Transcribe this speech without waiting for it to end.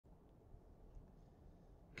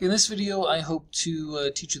In this video, I hope to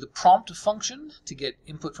teach you the prompt function to get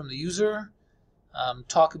input from the user,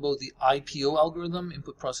 talk about the IPO algorithm,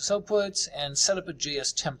 input process output, and set up a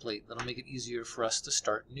JS template that'll make it easier for us to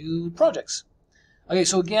start new projects. Okay,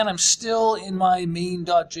 so again, I'm still in my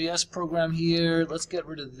main.js program here. Let's get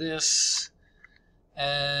rid of this.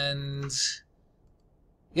 And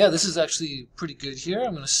yeah, this is actually pretty good here.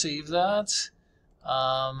 I'm going to save that.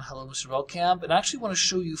 Hello, Mr. Velkamp. And I actually want to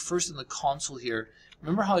show you first in the console here.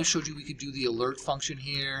 Remember how I showed you we could do the alert function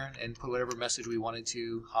here and put whatever message we wanted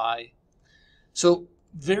to, hi. So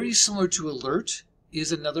very similar to alert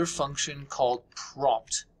is another function called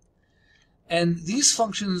prompt. And these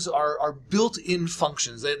functions are built-in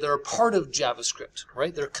functions. They're a part of JavaScript,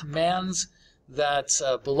 right? They're commands that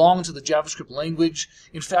belong to the JavaScript language.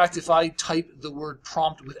 In fact, if I type the word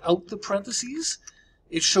prompt without the parentheses,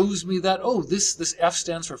 it shows me that, oh, this F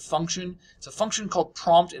stands for function. It's a function called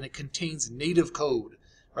prompt, and it contains native code,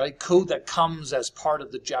 right? Code that comes as part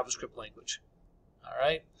of the JavaScript language, all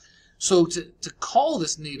right? So to call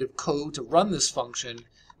this native code, to run this function,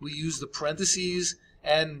 we use the parentheses,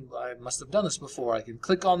 and I must have done this before. I can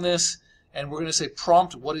click on this, and we're going to say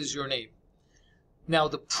prompt, what is your name? Now,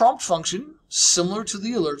 the prompt function, similar to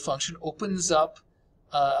the alert function, opens up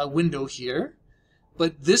a window here.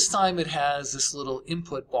 But this time it has this little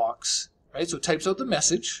input box, right? So it types out the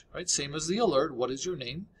message, right? Same as the alert, what is your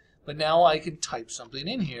name? But now I can type something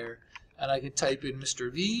in here, and I can type in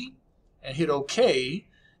Mr. V and hit OK,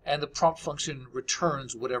 and the prompt function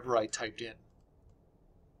returns whatever I typed in.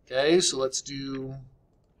 Okay, so let's do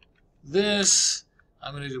this.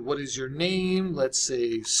 I'm going to do what is your name? Let's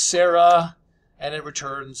say Sarah, and it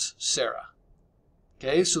returns Sarah.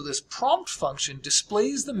 Okay, so this prompt function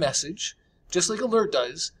displays the message just like alert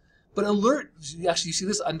does, but alert, actually you see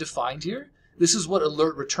this undefined here? This is what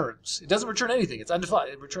alert returns. It doesn't return anything, it's undefined,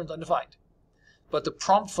 it returns undefined. But the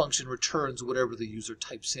prompt function returns whatever the user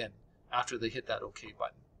types in after they hit that OK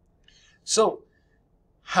button. So,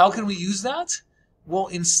 how can we use that? Well,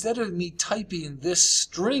 instead of me typing this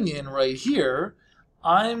string in right here,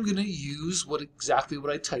 I'm going to use exactly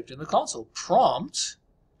what I typed in the console. Prompt,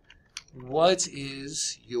 what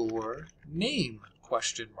is your name? ?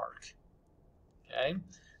 Okay,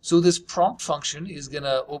 so this prompt function is going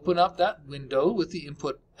to open up that window with the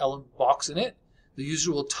input element box in it. The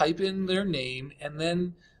user will type in their name, and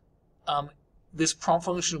then this prompt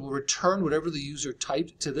function will return whatever the user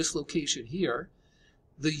typed to this location here.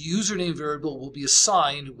 The username variable will be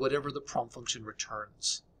assigned whatever the prompt function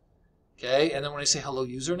returns. Okay, and then when I say hello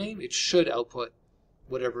username, it should output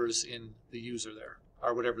whatever's in the user there,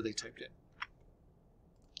 or whatever they typed in.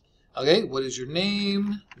 Okay, what is your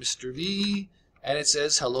name? Mr. V. And it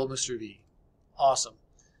says, hello, Mr. V. Awesome.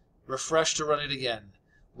 Refresh to run it again.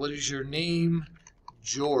 What is your name?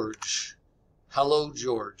 George. Hello,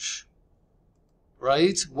 George.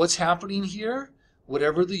 Right? What's happening here?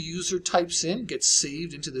 Whatever the user types in gets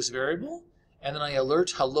saved into this variable, and then I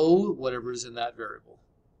alert hello, whatever is in that variable.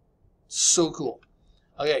 So cool.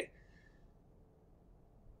 Okay.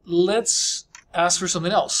 Let's ask for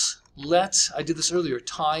something else. I did this earlier,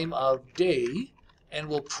 time of day, and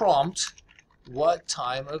we'll prompt what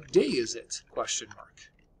time of day is it? ?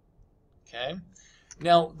 Okay.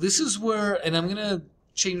 Now this is where, and I'm going to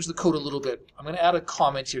change the code a little bit. I'm going to add a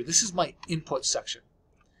comment here. This is my input section.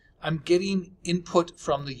 I'm getting input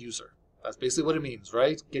from the user. That's basically what it means,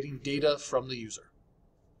 right? Getting data from the user.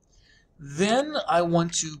 Then I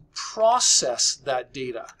want to process that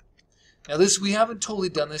data. Now we haven't totally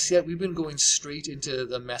done this yet. We've been going straight into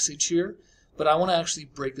the message here, but I want to actually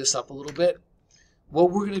break this up a little bit.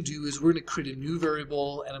 What we're going to do is we're going to create a new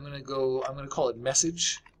variable, and I'm going to call it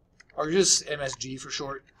message, or just MSG for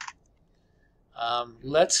short.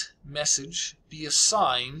 Let message be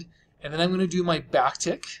assigned, and then I'm going to do my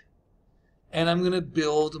backtick, and I'm going to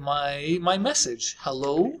build my message.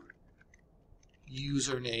 Hello,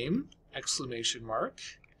 username, !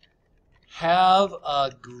 Have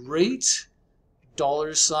a great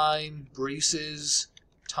 $ braces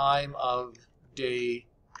time of day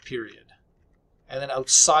period. And then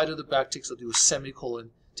outside of the backticks, I'll do a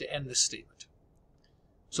semicolon to end this statement.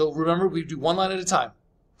 So remember, we do one line at a time.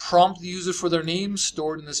 Prompt the user for their name,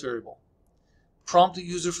 stored in this variable. Prompt the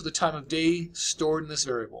user for the time of day, stored in this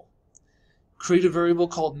variable. Create a variable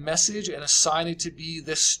called message and assign it to be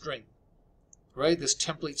this string, right? This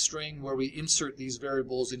template string where we insert these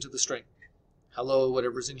variables into the string. Hello,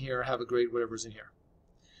 whatever's in here, have a great, whatever's in here.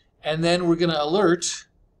 And then we're going to alert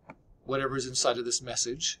whatever's inside of this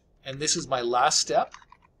message. And this is my last step,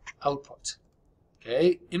 output.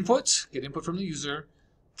 Okay, input, get input from the user,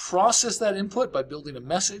 process that input by building a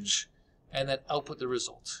message, and then output the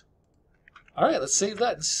result. All right, let's save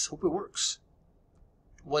that and hope it works.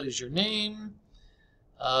 What is your name?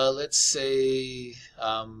 Let's say,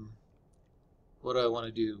 what do I want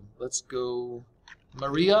to do? Let's go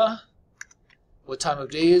Maria. What time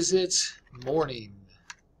of day is it? Morning.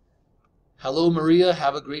 Hello, Maria.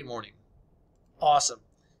 Have a great morning. Awesome.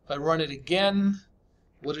 If I run it again,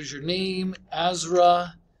 what is your name?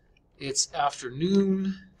 Azra. It's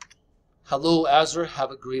afternoon. Hello, Azra.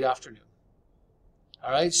 Have a great afternoon.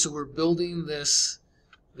 All right, so we're building this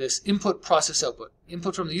input, process, output.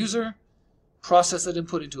 Input from the user, process that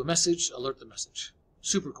input into a message, alert the message.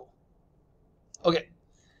 Super cool. Okay,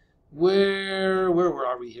 where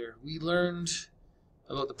are we here? We learned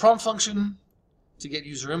about the prompt function to get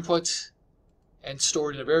user input and store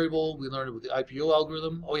it in a variable. We learned about the IPO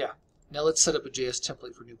algorithm. Oh yeah, now let's set up a JS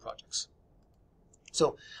template for new projects.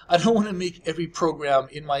 So I don't want to make every program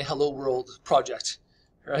in my Hello World project,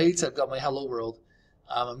 right? I've got my Hello World.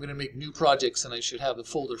 I'm going to make new projects, and I should have a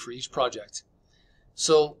folder for each project.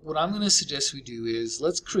 So what I'm going to suggest we do is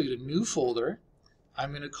let's create a new folder. I'm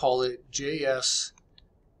going to call it JS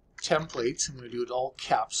Template. I'm going to do it all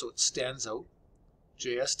caps so it stands out.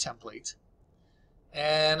 JS Template.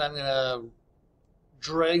 And I'm going to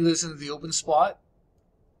drag this into the open spot,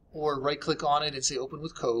 or right-click on it and say Open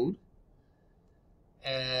with Code.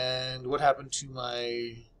 And what happened to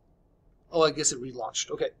my... Oh, I guess it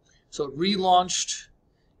relaunched. Okay, so it relaunched.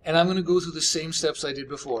 And I'm going to go through the same steps I did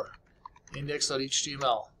before.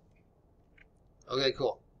 Index.html. Okay,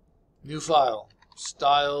 cool. New file.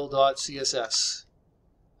 Style.css.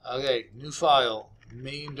 Okay, new file.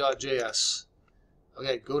 Main.js.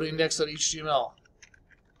 Okay, go to index.html.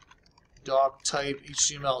 Doc type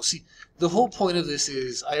HTML. See, the whole point of this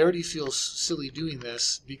is I already feel silly doing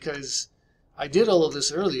this because I did all of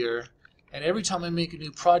this earlier, and every time I make a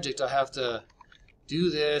new project I have to do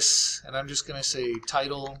this, and I'm just going to say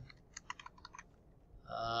title.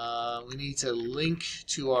 We need to link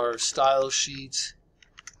to our style sheet.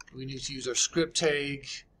 We need to use our script tag,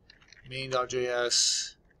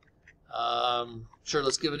 main.js. Sure,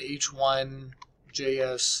 let's give it H1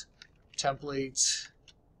 JS template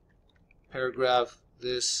paragraph.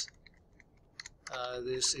 This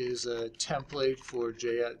is a template for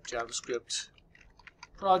JavaScript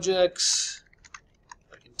projects.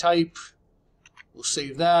 I can type. We'll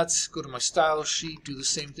save that, go to my style sheet, do the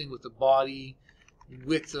same thing with the body,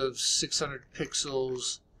 width of 600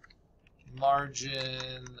 pixels,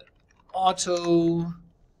 margin auto,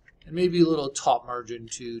 and maybe a little top margin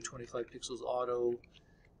to 25 pixels auto.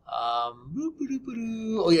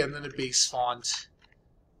 Oh yeah, and then a base font.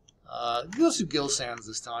 Let's do Gill Sans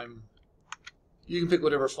this time. You can pick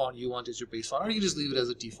whatever font you want as your base font, or you can just leave it as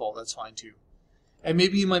a default, that's fine too. And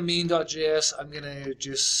maybe in my main.js, I'm going to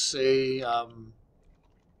just say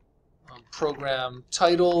program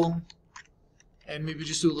title, and maybe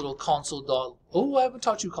just do a little console. Oh, I haven't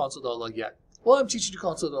taught you console.log yet. Well, I'm teaching you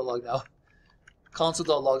console.log now.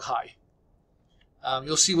 Console.log hi.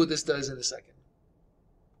 You'll see what this does in a second.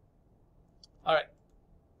 All right,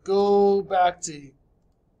 go back to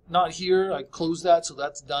not here. I closed that, so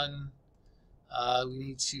that's done. We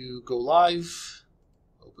need to go live.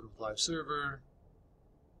 Open up live server.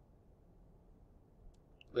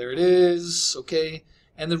 There it is. Okay.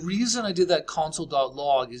 And the reason I did that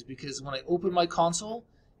console.log is because when I open my console,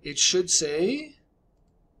 it should say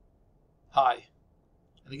hi.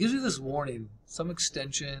 And it gives you this warning, some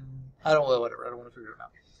extension. I don't know, whatever. I don't want to figure it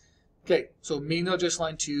out. Okay, so main.js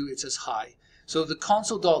line 2, it says hi. So the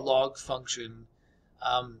console.log function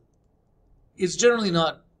is generally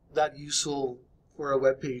not that useful for a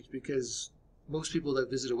web page because most people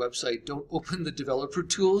that visit a website don't open the developer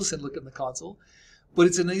tools and look at the console. But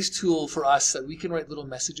it's a nice tool for us that we can write little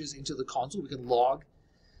messages into the console. We can log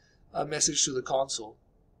a message to the console.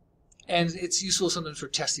 And it's useful sometimes for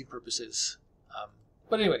testing purposes.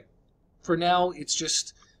 But anyway, for now, it's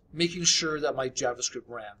just making sure that my JavaScript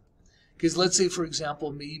ran. Because let's say, for example,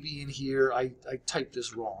 maybe in here I typed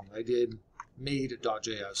this wrong. I did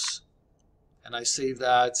made.js. And I save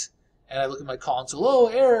that, and I look at my console. Oh,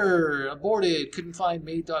 error, aborted, couldn't find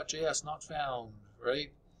made.js, not found,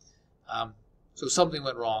 right? So something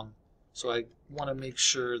went wrong. So I want to make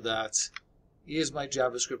sure that is my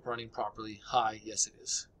JavaScript running properly? Hi, yes it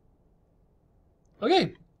is.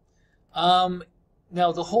 Okay.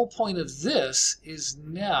 Now the whole point of this is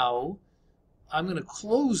now I'm going to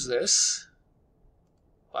close this.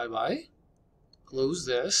 Bye-bye. Close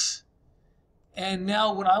this. And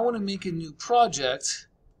now when I want to make a new project,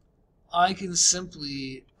 I can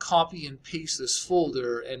simply copy and paste this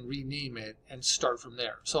folder and rename it and start from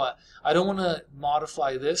there. So I don't want to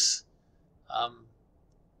modify this.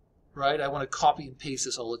 right? I want to copy and paste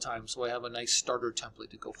this all the time, so I have a nice starter template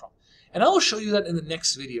to go from. And I will show you that in the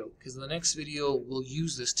next video, because in the next video we'll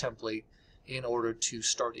use this template in order to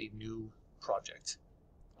start a new project.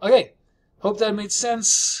 Okay, hope that made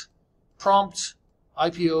sense. Prompt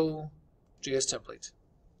IPO JSTemplate.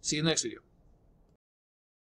 See you in the next video.